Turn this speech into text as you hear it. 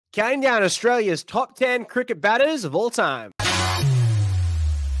counting down Australia's top 10 cricket batters of all time.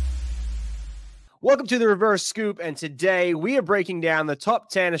 Welcome to the Reverse Scoop, and today we are breaking down the top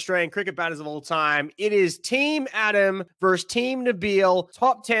 10 Australian cricket batters of all time. It is Team Adam versus Team Nabil,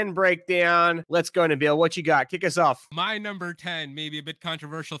 top 10 breakdown. Let's go, Nabil. What you got? Kick us off. My number 10, maybe a bit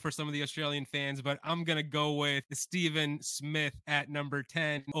controversial for some of the Australian fans, but I'm going to go with Stephen Smith at number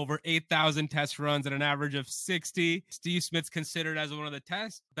 10. Over 8,000 test runs at an average of 60. Steve Smith's considered as one of the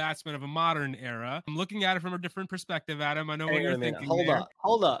test batsmen of a modern era. I'm looking at it from a different perspective, Adam. I know what you're thinking. Hold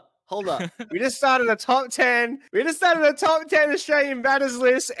up. We just started a top 10. We just started a top 10 Australian batters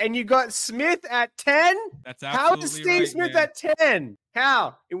list, and you got Smith at 10? That's absolutely How is Steve Smith at 10?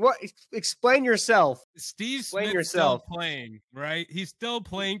 How? What? Explain yourself. Steve Smith's still playing, right? He's still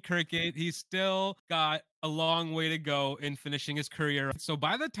playing cricket. He's still got a long way to go in finishing his career. So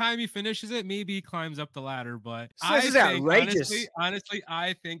by the time he finishes it, maybe he climbs up the ladder. But this is outrageous. Honestly,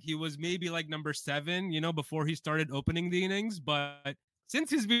 I think he was maybe like number 7, before he started opening the innings. But since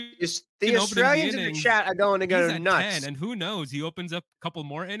he's been the Australians in the chat are going to go nuts. 10, and who knows? He opens up a couple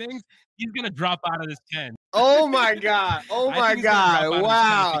more innings. He's going to drop out of this 10. Oh my God. Oh my God.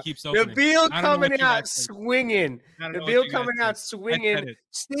 Wow. Nabil coming out swinging. Nabil coming out swinging.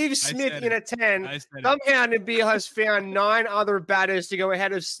 Steve Smith in a 10. Somehow Nabil has found 9 other batters to go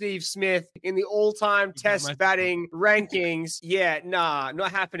ahead of Steve Smith in the all-time test batting rankings. Yeah, nah,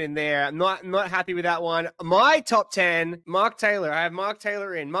 not happening there. I'm not happy with that one. My top 10, Mark Taylor. I have Mark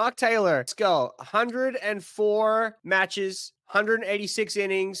Taylor in. Mark Taylor, let's go. 104 matches, 186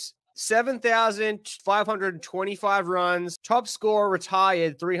 innings, 7,525 runs. Top score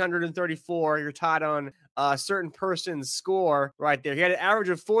retired 334. You're tied on a certain person's score right there. He had an average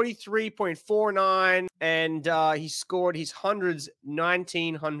of 43.49, and he scored his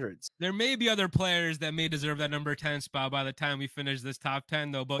 19 hundreds. There may be other players that may deserve that number 10 spot by the time we finish this top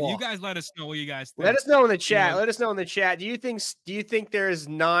 10, though. But you guys let us know what you guys think. Let us know in the chat. Let us know in the chat. Do you think there's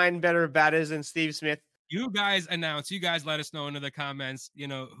 9 better batters than Steve Smith? You guys announce. You guys let us know in the comments,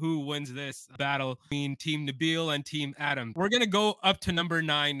 who wins this battle between Team Nabil and Team Adam. We're going to go up to number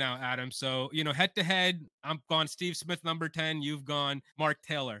 9 now, Adam. So, head to head, I'm gone Steve Smith, number 10. You've gone Mark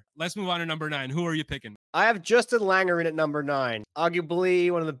Taylor. Let's move on to number 9. Who are you picking? I have Justin Langer in at number 9. Arguably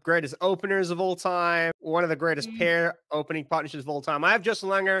one of the greatest openers of all time. One of the greatest pair opening partnerships of all time. I have Justin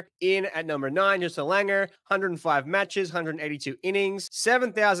Langer in at number 9. Justin Langer, 105 matches, 182 innings,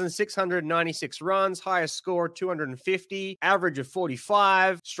 7,696 runs, highest score 250, average of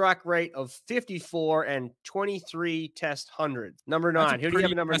 45, strike rate of 54, and 23 test hundreds. Number 9. Who do you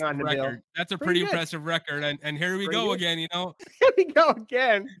have at number 9, Nabil? That's a pretty impressive record. And here we go again, Here we go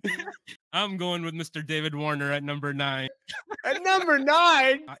again. I'm going with Mr. David Warner at number 9. At number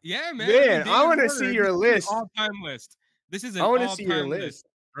 9? Yeah, man. Man, I want to see your list. All-time list. This is an all-time list.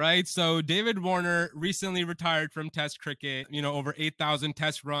 Right, so David Warner recently retired from Test cricket. Over 8,000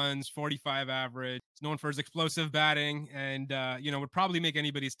 Test runs, 45 average. He's known for his explosive batting, and would probably make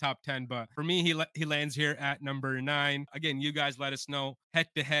anybody's top 10. But for me, he lands here at number 9. Again, you guys let us know head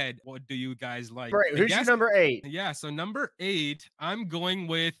to head. What do you guys like? Right, who's your number 8? Yeah, so number 8, I'm going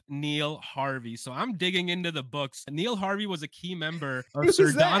with Neil Harvey. So I'm digging into the books. Neil Harvey was a key member of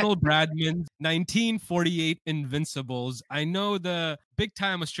Sir Donald Bradman's 1948 Invincibles. I know the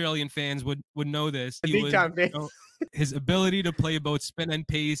big-time Australian fans would know this. His ability to play both spin and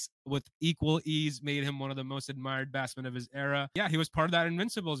pace with equal ease made him one of the most admired batsmen of his era. Yeah, he was part of that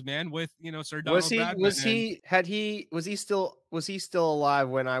Invincibles, man, with Sir Donald Bradman. Was he still alive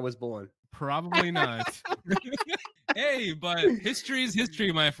when I was born? Probably not. Hey, but history is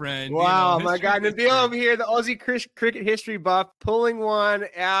history, my friend. Wow, my God, Nabil over here, the Aussie cricket history buff, pulling one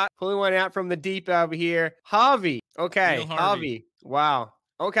out from the deep over here. Harvey. Okay, Harvey. Wow.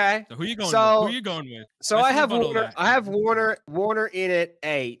 Okay. So who you going with? So I have Warner. I have Warner in at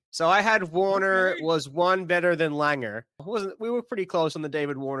 8. So I had Warner was 1 better than Langer. We were pretty close on the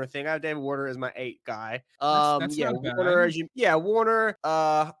David Warner thing. I have David Warner as my 8 guy. That's Warner,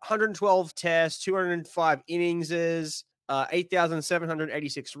 112 tests, 205 innings,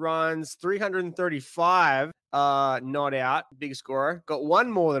 8,786 runs, 335 not out, big scorer. Got 1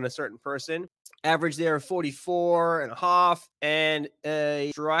 more than a certain person. Average there of 44.5 and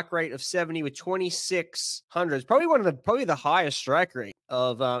a strike rate of 70 with 26 hundreds. Probably the highest strike rate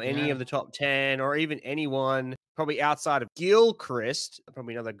of any of the top 10 or even anyone. Probably outside of Gilchrist,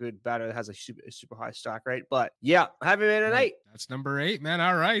 probably another good batter that has a super high strike rate. But yeah, I have him in an 8. That's number 8, man.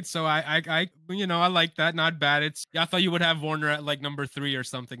 All right, so I like that. Not bad. I thought you would have Warner at like number 3 or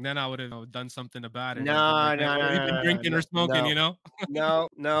something. Then I would have done something about it. No, drinking or smoking,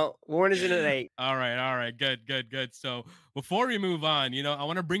 No, Warner's in an 8. All right, good. So before we move on, I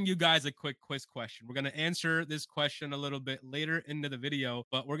want to bring you guys a quick quiz question. We're going to answer this question a little bit later into the video,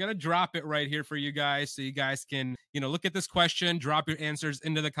 but we're going to drop it right here for you guys so you guys can, look at this question, drop your answers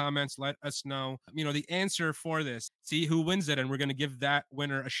into the comments, let us know, the answer for this, see who wins it, and we're going to give that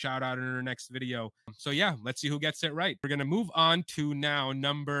winner a shout out in our next video. So yeah, let's see who gets it right. We're going to move on to now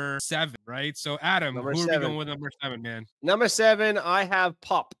number 7, right? So Adam, who are we going with number 7, man? Number 7, I have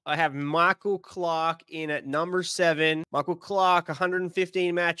Pop. I have Michael Clarke in at number 7. Michael Clarke,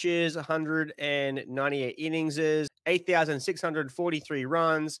 115 matches, 198 innings, 8,643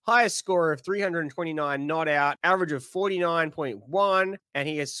 runs, highest score of 329 not out, average of 49.1, and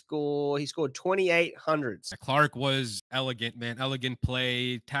he scored 28 hundreds. Clarke was elegant, man. Elegant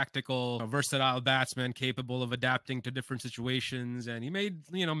play, tactical, versatile batsman, capable of adapting to different situations, and he made,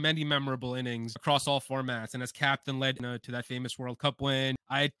 many memorable innings across all formats, and as captain led to that famous World Cup win.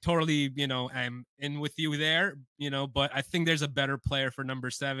 I totally, am in with you there, but I think there's a better player for number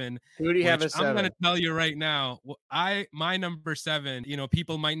 7. Who do you have as 7? I'm going to tell you right now, my number 7,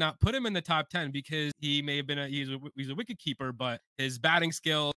 people might not put him in the top 10 because he may have been he's a wicket keeper, but his batting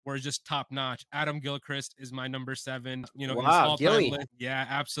skills were just top notch. Adam Gilchrist is my number 7. Wow, Gilly. Yeah,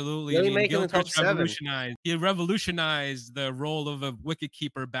 absolutely. Gilly Gilchrist revolutionized the role of a wicket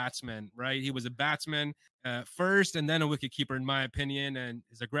keeper batsman, right? He was a batsman first and then a wicket keeper, in my opinion, and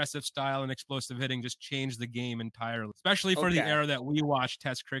his aggressive style and explosive hitting just changed the game entirely, especially for the era that we watched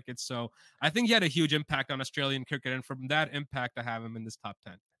Test cricket. So I think he had a huge impact on Australian cricket, and from that impact, I have him in this top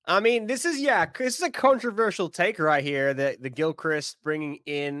 10. I mean, this is a controversial take right here, that the Gilchrist bringing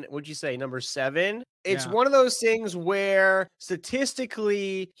in, would you say, number 7? It's one of those things where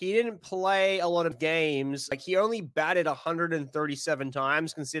statistically he didn't play a lot of games. Like, he only batted 137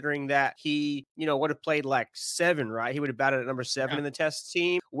 times, considering that he, would have played like 7, right? He would have batted at number 7 in the Test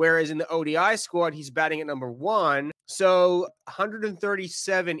team. Whereas in the ODI squad, he's batting at number 1. So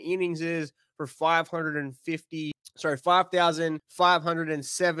 137 innings for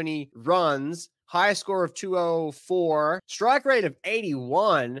 5,570 runs, highest score of 204, strike rate of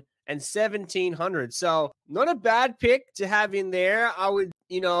 81, and 1,700. So not a bad pick to have in there. I would,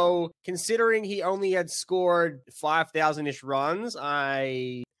 considering he only had scored 5,000-ish runs,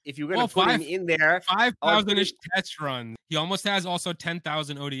 if you're going to put him in there, 5,000-ish Test runs. He almost has also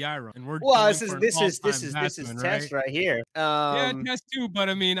 10,000 ODI runs. And this is Test right here. Yeah, Test too. But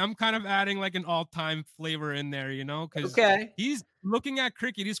I mean, I'm kind of adding like an all-time flavor in there, because he's looking at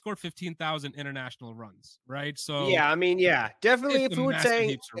cricket. He scored 15,000 international runs, right? So definitely. If we were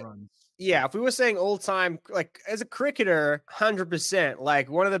saying if we were saying all time, like as a cricketer, 100%, like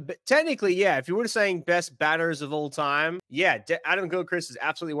one of the technically, if you were saying best batters of all time, Adam Gilchrist is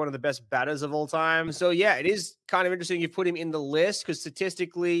absolutely one of the best batters of all time. So it is kind of interesting you put him in the list because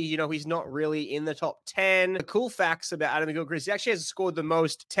statistically, he's not really in the top 10. The cool facts about Adam Gilchrist, he actually has scored the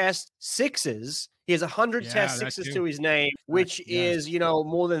most Test sixes. He has 100 Test sixes to his name, which is,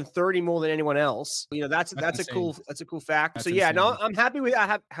 more than 30 more than anyone else. That's a cool fact. That's insane. I'm happy with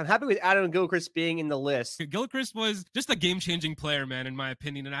Adam Gilchrist being in the list. Gilchrist was just a game-changing player, man, in my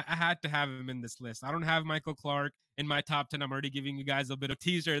opinion, and I had to have him in this list. I don't have Michael Clarke in my top 10. I'm already giving you guys a bit of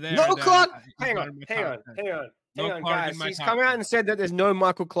teaser there. No Clarke. Hang on, guys. He's come out and said that there's no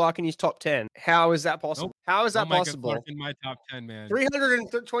Michael Clarke in his top 10. How is that possible? Nope. How is that possible? In my top 10, man.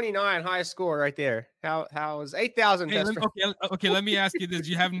 329 highest score right there. How is 8,000? Hey, okay, let me ask you this. Do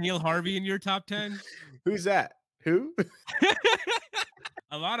you have Neil Harvey in your top 10? Who's that? Who?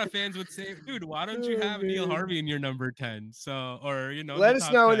 A lot of fans would say, dude, why don't you have Neil Harvey in your number 10? So, or, let us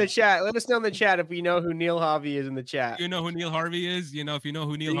know in the chat. Let us know in the chat if we know who Neil Harvey is in the chat. You know who Neil Harvey is? If you know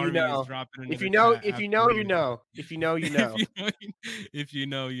who Neil Harvey is, drop it in the chat. If you know, you know. If you know, you know. If you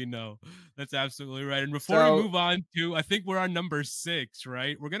know, you know. That's absolutely right. And before we move on to, I think we're on number 6,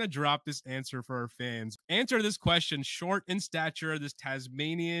 right? We're going to drop this answer for our fans. Answer this question. Short in stature, this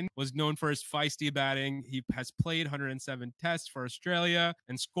Tasmanian was known for his feisty batting. He has played 107 tests for Australia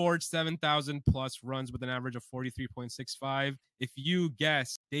and scored 7,000 plus runs with an average of 43.65. If you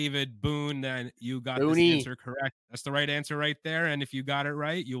guess David Boone, then you got this answer correct. That's the right answer right there. And if you got it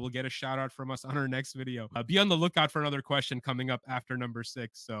right, you will get a shout out from us on our next video. Be on the lookout for another question coming up after number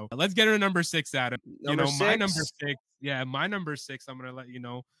 6. So let's get into number 6, Adam. My number 6. Yeah, my number 6, I'm going to let you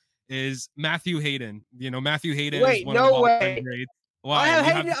know, is Matthew Hayden. Matthew Hayden is one of the all-time greats. Why? I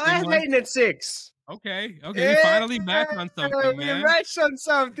have Hayden at 6. Okay. We finally matched on something, man. We matched on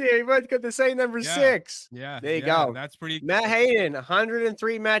something. We both got the same number 6. Yeah. There you go. That's pretty cool. Matt Hayden,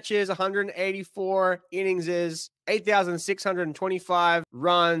 103 matches, 184 innings, 8,625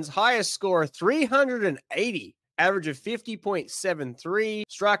 runs, highest score 380. average of 50.73,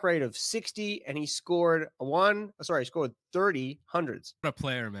 strike rate of 60, and he scored 30 hundreds. What a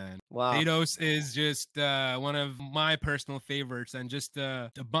player, man. Wow. Haydos is just one of my personal favorites, and just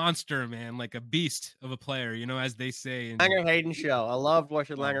a monster, man, like a beast of a player, you know, as they say. Langer Hayden show. I loved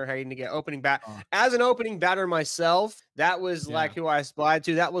watching Langer Hayden to get opening bat. As an opening batter myself, that was like who I aspired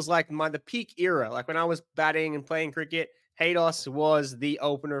to. That was like the peak era. Like when I was batting and playing cricket, Haydos was the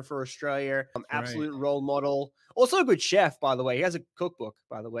opener for Australia. Absolute role model. Also a good chef, by the way. He has a cookbook,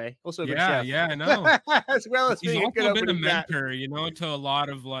 by the way. Also a good chef. Yeah, I know. As well as he's being also been a mentor, you know, to a lot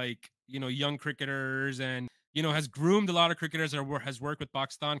of like, you know, young cricketers, and you know, has groomed a lot of cricketers, or has worked with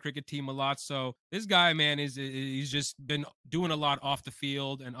Pakistan cricket team a lot. So this guy, man, he's just been doing a lot off the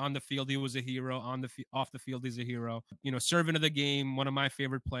field, and on the field he was a hero. Off the field he's a hero. You know, servant of the game, one of my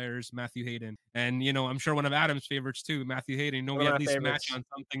favorite players, Matthew Hayden, and you know, I'm sure one of Adam's favorites too, Matthew Hayden. You know, we at least match on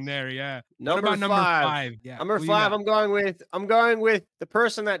something there. Yeah. Number five. Yeah. Number five. I'm going with the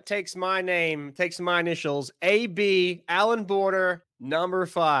person that takes my name, takes my initials, AB, Allan Border, number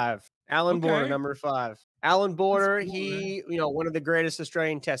 5. Allan Border, number 5. Allan Border, he, you know, one of the greatest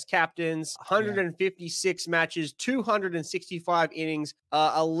Australian Test captains, 156 matches, 265 innings,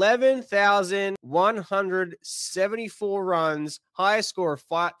 11,174 runs, highest score of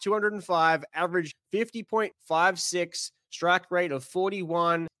 205, average 50.56, strike rate of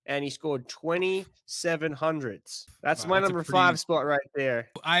 41, and he scored 27 hundreds. That's my number 5 spot right there.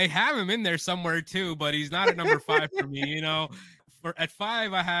 I have him in there somewhere too, but he's not at number 5 for me, you know. At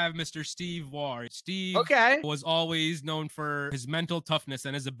 5, I have Mr. Steve Waugh. Steve was always known for his mental toughness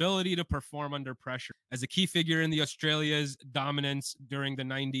and his ability to perform under pressure. As a key figure in the Australia's dominance during the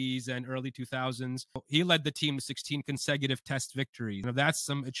 90s and early 2000s, he led the team to 16 consecutive Test victories. Now, that's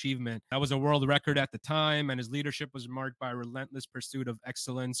some achievement. That was a world record at the time, and his leadership was marked by a relentless pursuit of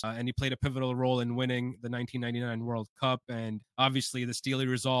excellence. And he played a pivotal role in winning the 1999 World Cup. And obviously, the steely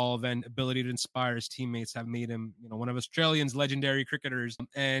resolve and ability to inspire his teammates have made him, you know, one of Australia's legendary cricketers.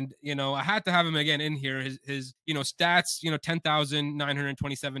 And you know, I had to have him again in here. His you know, stats, you know,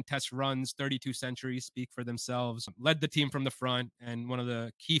 10,927 Test runs, 32 centuries speak for themselves. Led the team from the front, and one of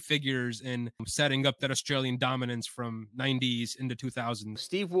the key figures in setting up that Australian dominance from 90s into 2000s.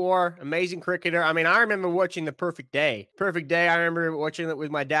 Steve Waugh, amazing cricketer. I mean, I remember watching the Perfect Day. I remember watching it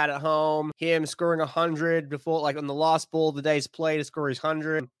with my dad at home. Him scoring 100 before, like on the last ball of the day's play, to score his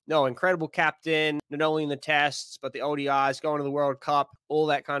 100. No, incredible captain, not only in the tests, but the ODIs, going to the World Cup, all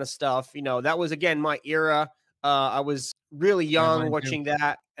that kind of stuff. You know, that was, again, my era. I was really young watching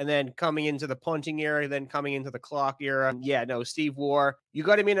that, and then coming into the Ponting era, then coming into the Clarke era. Yeah, no, Steve Waugh. You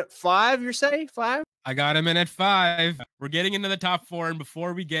got him in at 5, you say? 5? I got him in at 5. We're getting into the top 4, and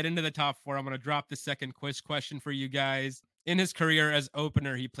before we get into the top 4, I'm going to drop the second quiz question for you guys. In his career as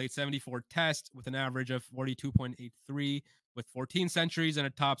opener, he played 74 tests with an average of 42.83, with 14 centuries and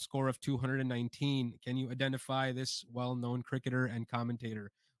a top score of 219. Can you identify this well-known cricketer and commentator?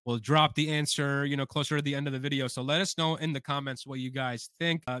 We'll drop the answer, you know, closer to the end of the video. So let us know in the comments what you guys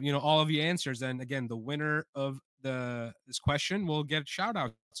think. You know, all of your answers. And again, the winner of this question will get shout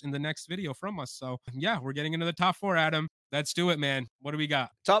outs in the next video from us. So yeah, we're getting into the top 4, Adam. Let's do it, man. What do we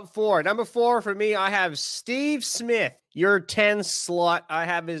got? Top 4. Number 4 for me, I have Steve Smith. Your 10 slot, I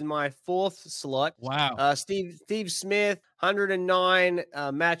have is my 4th slot. Wow. Steve Smith, 109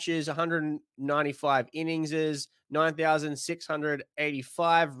 matches, 195 innings,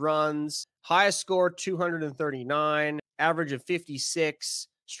 9,685 runs, highest score 239, average of 56,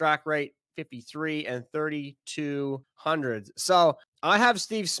 strike rate 53, and 32 hundreds. So I have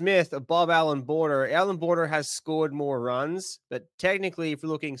Steve Smith above Allan Border. Allan Border has scored more runs, but technically, if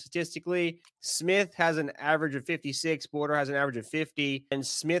you're looking statistically, Smith has an average of 56, Border has an average of 50, and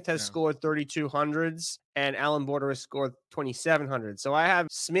Smith has scored 3,200s, and Allan Border has scored 2,700. So I have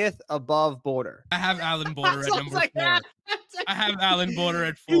Smith above Border. I have Allan Border at number 4. I have Allan Border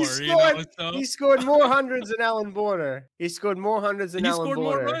at 4. He scored more hundreds than Allan Border. He scored more hundreds than Allan Border. He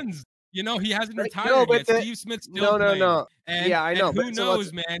scored more runs. You know, he hasn't retired yet. Steve Smith's still playing. No. And, yeah, I know. And who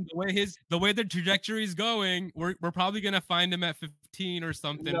knows, man? The way the trajectory is going, we're probably gonna find him at 15 or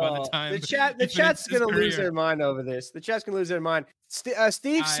something by the time. The chat's gonna lose their mind over this. The chat's gonna lose their mind.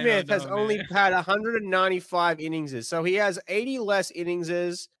 Steve Smith has only had 195 innings, so he has 80 less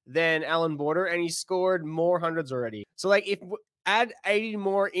innings than Allan Border, and he scored more hundreds already. So, like, if add 80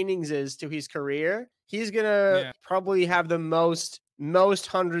 more innings to his career, he's gonna probably have the most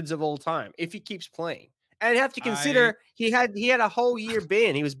hundreds of all time if he keeps playing. And you have to consider he had a whole year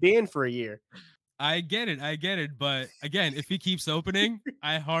ban. He was banned for a year. I get it. But again, if he keeps opening,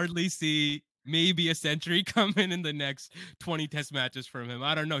 I hardly see maybe a century coming in the next 20 test matches from him.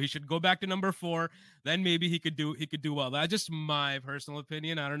 I don't know. He should go back to number 4. Then maybe he could do well. That's just my personal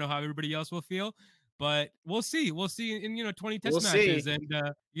opinion. I don't know how everybody else will feel, but we'll see. We'll see in 20 test matches, and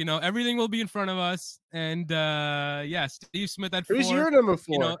everything will be in front of us. And yeah, Steve Smith at 4. Who's your number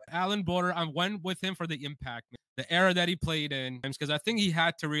 4? Allan Border. I went with him for the impact, the era that he played in, because I think he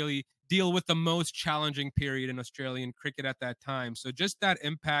had to really deal with the most challenging period in Australian cricket at that time. So just that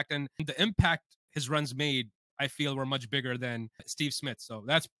impact, and the impact his runs made, I feel, were much bigger than Steve Smith. So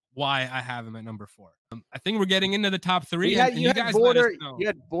that's why I have him at number 4. I think we're getting into the top 3. You had Border,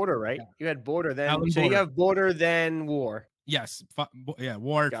 right? Yeah. You had Border then. Allan Border. You have Border then Waugh. Yes. Yeah,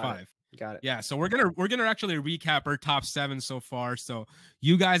 Waugh at 5. Got it. Yeah, so we're gonna actually recap our top 7 so far, so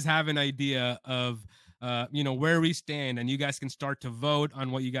you guys have an idea of where we stand, and you guys can start to vote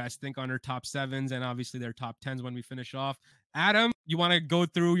on what you guys think on our top 7s and obviously their top 10s when we finish off. Adam, you want to go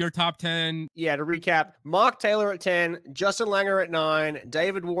through your top 10? Yeah, to recap, Mark Taylor at 10, Justin Langer at 9,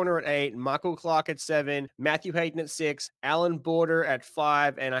 David Warner at 8, Michael Clarke at 7, Matthew Hayden at 6, Allan Border at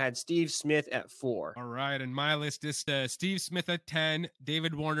 5, and I had Steve Smith at 4. All right, and my list is Steve Smith at 10,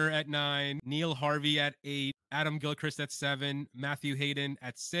 David Warner at 9, Neil Harvey at 8, Adam Gilchrist at 7, Matthew Hayden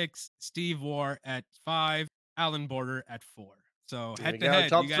at 6, Steve Waugh at 5, Allan Border at 4. So head to head,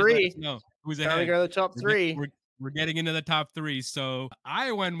 top 3. Who's ahead? Go to the top 3. We're getting into the top 3. So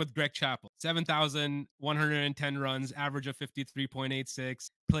I went with Greg Chappell, 7,110 runs, average of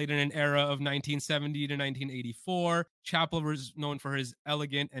 53.86, played in an era of 1970 to 1984. Chappell was known for his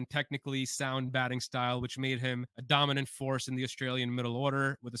elegant and technically sound batting style, which made him a dominant force in the Australian middle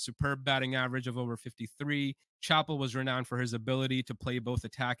order with a superb batting average of over 53. Chappell was renowned for his ability to play both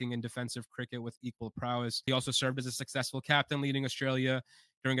attacking and defensive cricket with equal prowess. He also served as a successful captain, leading Australia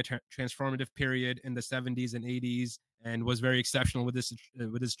during a transformative period in the 70s and 80s, and was very exceptional with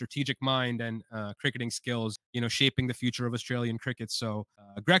his strategic mind and cricketing skills, shaping the future of Australian cricket. So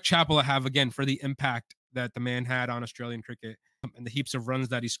Greg Chappell I have, again, for the impact that the man had on Australian cricket and the heaps of runs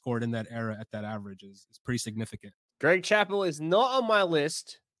that he scored in that era at that average is pretty significant. Greg Chappell is not on my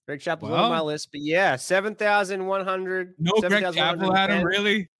list. Greg Chappell's on my list, but yeah, 7,100. No 7, Greg Chappell, Adam,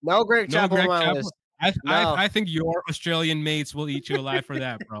 really? No Greg Chappell on my list. I think your Australian mates will eat you alive for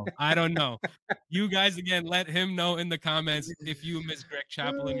that, bro. I don't know. You guys, again, let him know in the comments if you miss Greg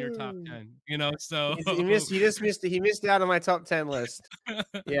Chappell in your top 10. So he missed out on my top 10 list.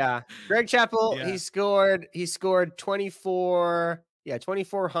 Yeah, Greg Chappell. Yeah. He scored 24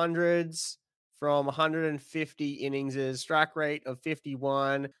 hundreds from 150 innings. Strike rate of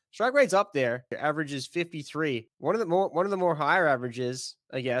 51. Strike rate's up there. The average is 53. One of the more higher averages,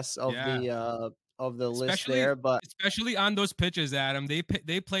 I guess, of the list there, but especially on those pitches, Adam, they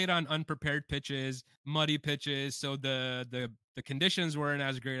played on unprepared pitches, muddy pitches, so the conditions weren't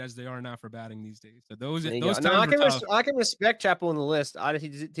as great as they are now for batting these days. So those times I can respect Chappell in the list. He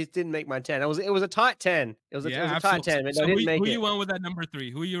didn't make my 10. It was a tight 10. It was a tight 10, but so didn't make it. Who you went with that number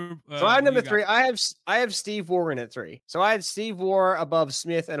 3? Who you? So I have number 3. I have Steve Waugh at 3. So I had Steve Waugh above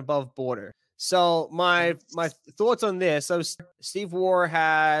Smith and above Border. So my thoughts on this. So Steve Waugh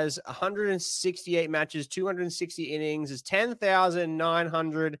has 168 matches, 260 innings, is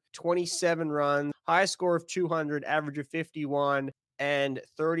 10,927 runs, high score of 200, average of 51, and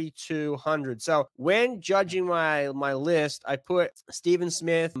 3,200. So when judging my list, I put Stephen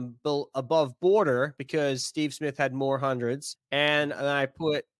Smith above Border because Steve Smith had more hundreds, and I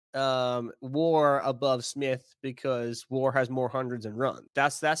put Waugh above Smith because Waugh has more hundreds and runs.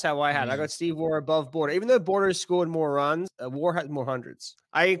 That's how I had it. I got Steve Waugh above Border. Even though Border scored more runs, Waugh had more hundreds.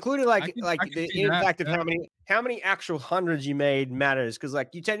 I included the impact of how many actual hundreds you made matters, because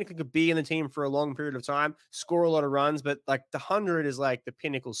you technically could be in the team for a long period of time, score a lot of runs, but the 100 is the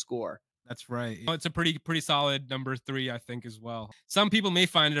pinnacle score. That's right. It's a pretty solid number 3, I think, as well. Some people may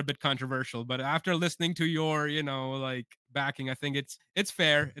find it a bit controversial, but after listening to your, backing, I think it's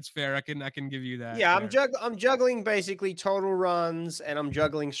fair. It's fair. I can give you that. Yeah, I'm juggling basically total runs, and I'm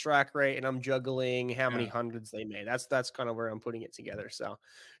juggling strike rate, and I'm juggling how many hundreds they made. That's kind of where I'm putting it together. So,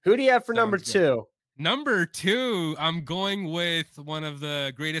 who do you have for number 2? Number 2, I'm going with one of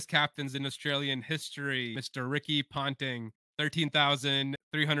the greatest captains in Australian history, Mr. Ricky Ponting.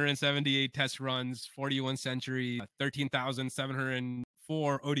 13,378 test runs, 41 centuries,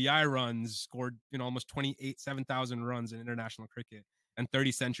 13,704 ODI runs, scored almost 7,000 runs in international cricket, and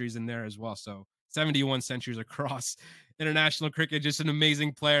 30 centuries in there as well. So 71 centuries across international cricket. Just an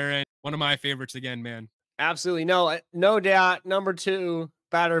amazing player and one of my favorites again, man. Absolutely. No doubt. Number 2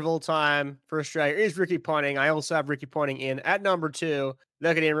 batter of all time for Australia is Ricky Ponting. I also have Ricky Ponting in at number 2.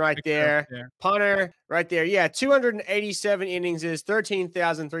 Look at him right there. Punter right there. Yeah, 287 innings is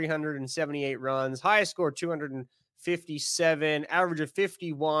 13,378 runs. Highest score 257, average of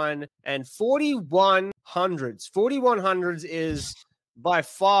 51 and 41 hundreds. 41 hundreds is by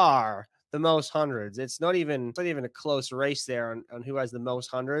far the most hundreds. It's not even a close race there on who has the most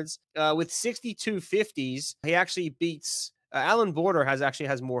hundreds. With 62 50s, he actually beats Allan Border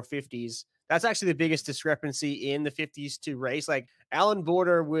has more 50s. That's actually the biggest discrepancy in the 50s to race. Like Allan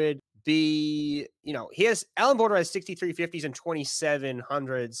Border would be, Allan Border has 63 50s and 27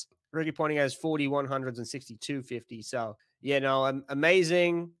 hundreds. Ricky Ponting has 41 hundreds and 62 50s. So,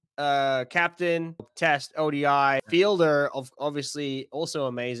 amazing captain, test, ODI, fielder, obviously also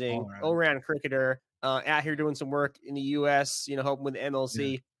amazing, all-around cricketer, out here doing some work in the U.S., helping with the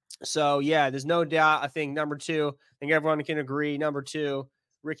MLC. Yeah. So, yeah, there's no doubt. I think number 2, I think everyone can agree, number 2,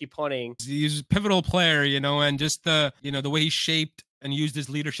 Ricky Ponting. He's a pivotal player, and just the way he shaped and used his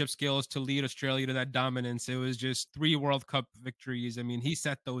leadership skills to lead Australia to that dominance. It was just 3 World Cup victories. I mean, he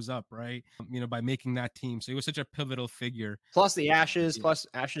set those up, right? by making that team. So he was such a pivotal figure. Plus the Ashes, plus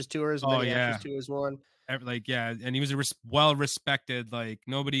Ashes tours. Ashes tours won. And he was well respected. Like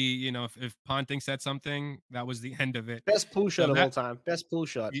nobody, if Ponting said something, that was the end of it. Best pull shot of all time. Best pull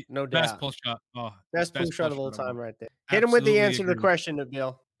shot, no doubt. Best pull shot. Oh, best pull shot of all time, right there. Hit him with the answer to the question,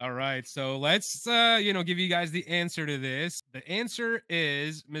 Bill. All right, so let's give you guys the answer to this. The answer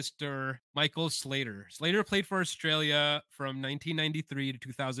is Mr. Michael Slater. Slater played for Australia from 1993 to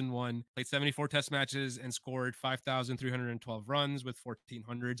 2001, played 74 test matches and scored 5,312 runs with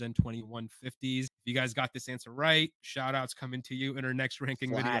 1,400s and 21 50s. If you guys got this answer right, shout outs coming to you in our next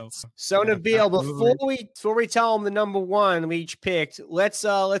ranking video. So Nabil, before we tell them the number 1 we each picked, let's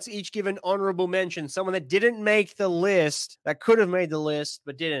each give an honorable mention. Someone that didn't make the list, that could have made the list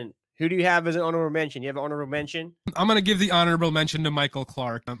but didn't. Who do you have as an honorable mention? You have an honorable mention? I'm going to give the honorable mention to Michael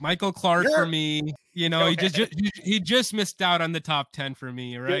Clarke. Michael Clarke, for me, he just missed out on the top 10 for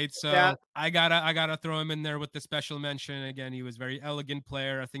me, right? So I gotta throw him in there with the special mention. Again, he was a very elegant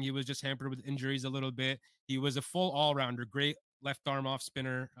player. I think he was just hampered with injuries a little bit. He was a full all-rounder, great left arm off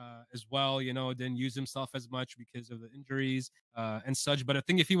spinner as well. Didn't use himself as much because of the injuries and such. But I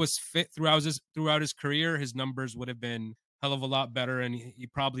think if he was fit throughout his career, his numbers would have been hell of a lot better, and he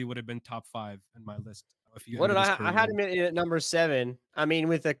probably would have been top 5 in my list. I had him in at number 7. I mean,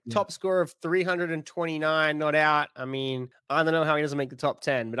 with a top score of 329 not out. I mean, I don't know how he doesn't make the top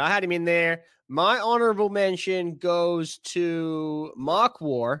 10, but I had him in there. My honorable mention goes to Mark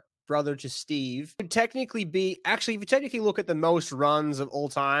Waugh, brother to Steve. Would technically be, actually, if you technically look at the most runs of all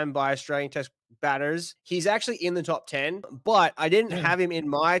time by Australian Test batters, he's actually in the top 10, but I didn't have him in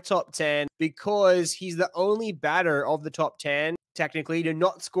my top 10 because he's the only batter of the top 10 technically to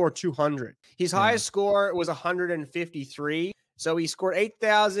not score 200. His highest score was 153. So he scored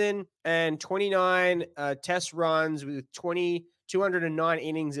 8,029 test runs with 209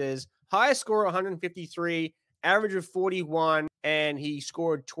 innings. Highest score 153, average of 41, and he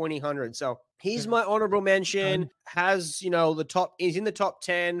scored 2,000. So he's my honorable mention. Has, he's in the top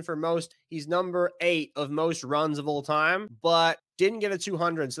 10 for most. He's number 8 of most runs of all time, but didn't get a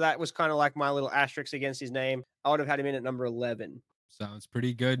 200. So that was kind of like my little asterisk against his name. I would have had him in at number 11. Sounds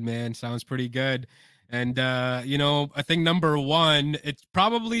pretty good, man. Sounds pretty good. And, I think number 1, it's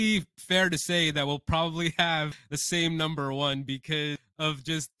probably fair to say that we'll probably have the same number 1 because of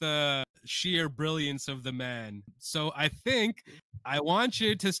just the sheer brilliance of the man. So I think I want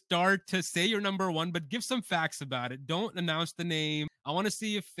you to start to say your number 1, but give some facts about it. Don't announce the name. I want to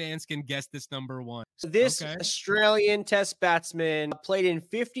see if fans can guess this number 1. So this Australian test batsman played in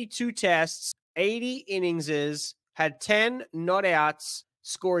 52 tests, 80 innings, had 10 not outs,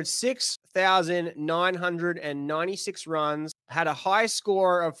 scored 6,996 runs, had a high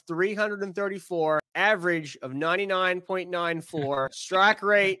score of 334, average of 99.94, strike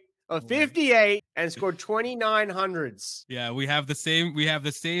rate of 58, and scored 2,900s. Yeah, we have the same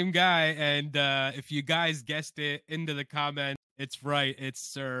guy. And if you guys guessed it into the comment, it's right. It's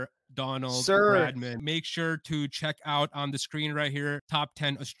Sir Donald Bradman. Make sure to check out on the screen right here, top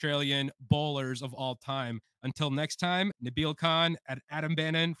 10 Australian bowlers of all time. Until next time, Nabil Khan at Adam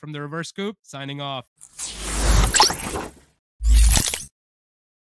Bannon from the Reverse Scoop, signing off.